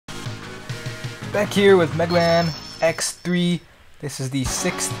Back here with Mega Man X3. This is the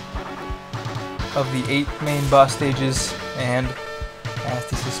 6th of the 8 main boss stages, and as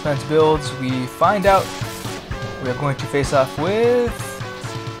the suspense builds, we find out we are going to face off with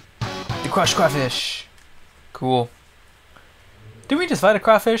the Crawfish. Cool. Didn't we just fight a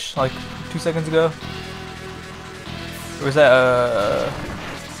Crawfish like 2 seconds ago? Or was that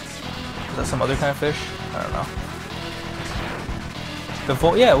some other kind of fish? I don't know. The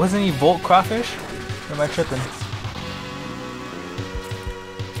Volt, yeah, wasn't he Volt Crawfish? Or am I tripping?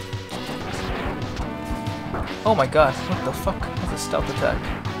 Oh my god, what the fuck? That's a stealth attack.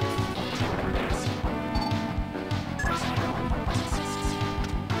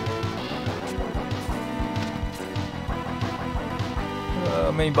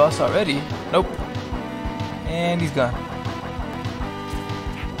 Main boss already? Nope. And he's gone.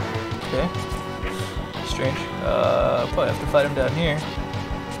 Okay. Strange. Probably have to fight him down here.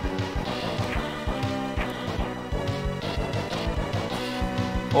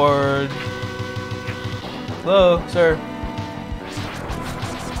 Or... Hello, sir.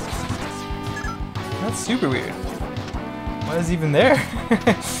 That's super weird. Why is he even there?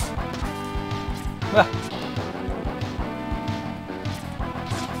 Ah.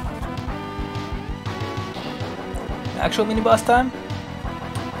 Actual mini boss time?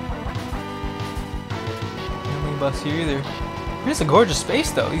 No mini boss here either. Here's a gorgeous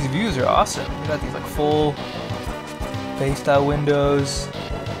space though. These views are awesome. We got these like full bay style windows.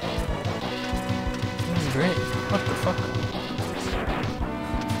 This is great. What the fuck?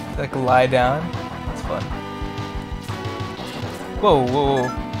 Like lie down. That's fun. Whoa, whoa, whoa.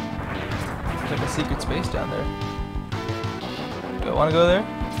 There's like a secret space down there. Do I want to go there?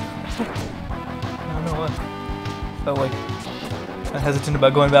 I don't know what. Felt like I'm hesitant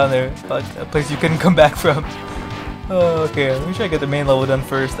about going down there, like a place you couldn't come back from. Oh, okay, let me try to get the main level done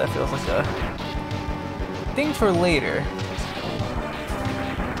first. That feels like a thing for later.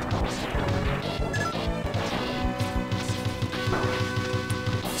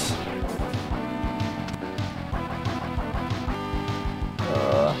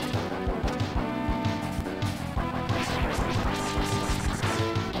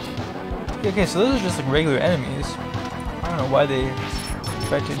 Okay, so those are just like regular enemies. I don't know why they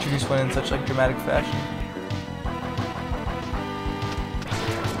tried to introduce one in such like dramatic fashion.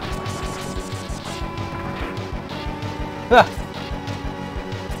 Ah!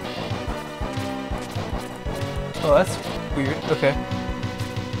 Oh, that's weird. Okay.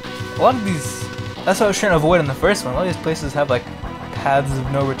 A lot of these... That's what I was trying to avoid in the first one. A lot of these places have like paths of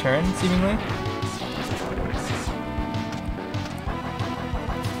no return, seemingly.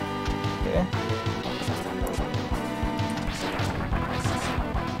 Okay.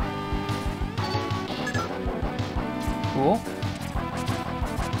 Cool.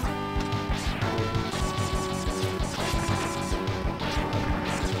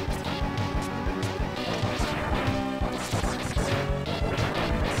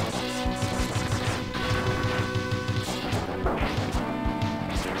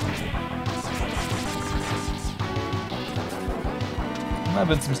 Might have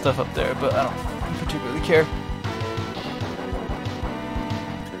been some stuff up there, but I don't particularly care.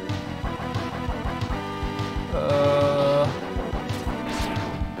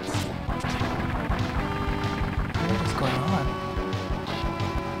 What is going on?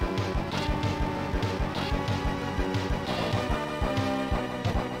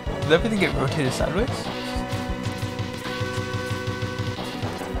 Did everything get rotated sideways?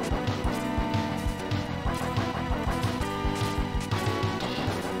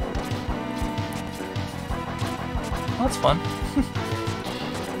 Oh, that's fun.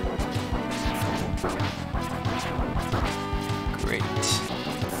 Great.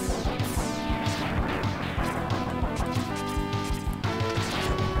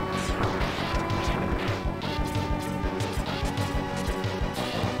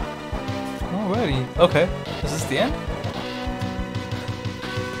 Alrighty. Okay. Is this the end?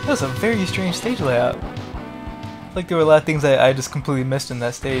 That was a very strange stage layout. I feel like there were a lot of things I just completely missed in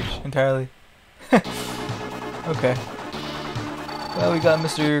that stage entirely. Okay. Well, we got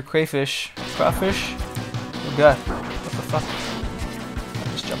Mr. Crawfish. Crawfish? Oh god. What the fuck?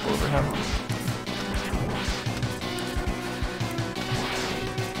 I'll just jump over him.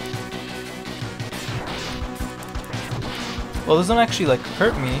 Well, those don't actually, like,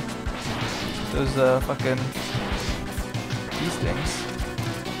 hurt me. Those, fucking... these things.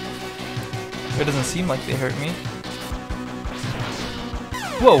 It doesn't seem like they hurt me.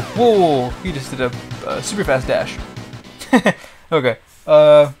 Whoa, whoa, whoa! He just did a super fast dash. Okay.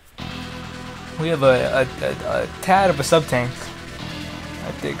 We have a tad of a sub tank.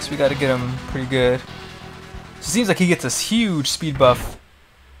 tactics. We gotta get him pretty good. So it seems like he gets this huge speed buff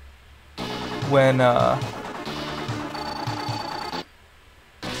when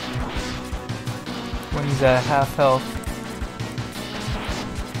he's at half health.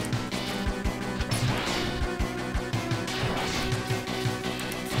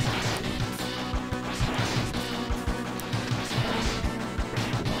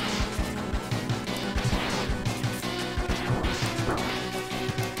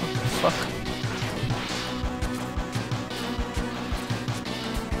 Fuck.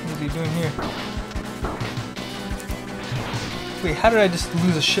 What is he doing here? Wait, how did I just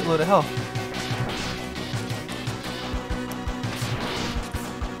lose a shitload of health?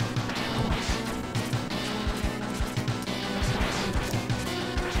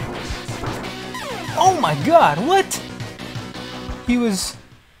 Oh my god, what? He was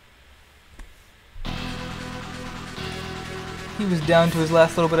down to his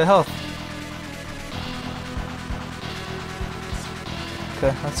last little bit of health.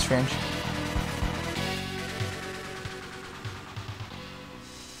 Okay, that's strange.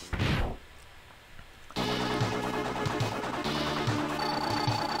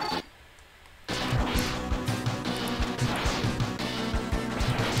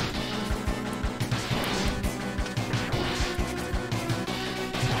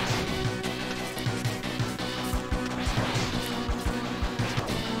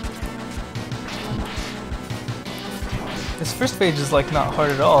 This first page is like not hard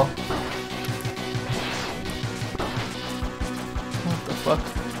at all. What the fuck?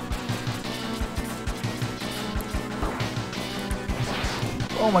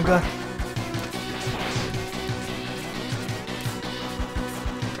 Oh my god.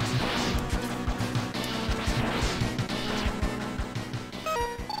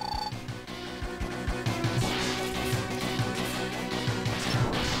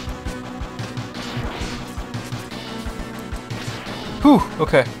 Whew,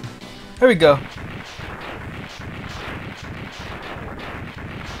 okay. There we go.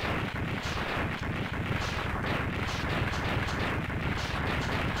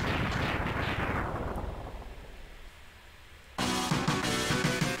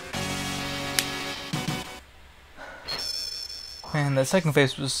 Man, that second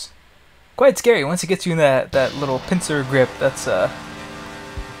phase was quite scary. Once it gets you in that little pincer grip, that's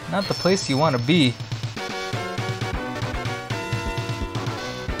not the place you want to be.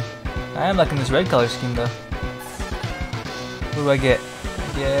 I am liking this red color scheme though. What do I get?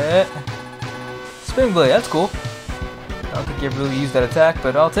 Spin blade, that's cool. I don't think you ever really used that attack,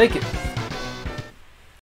 but I'll take it.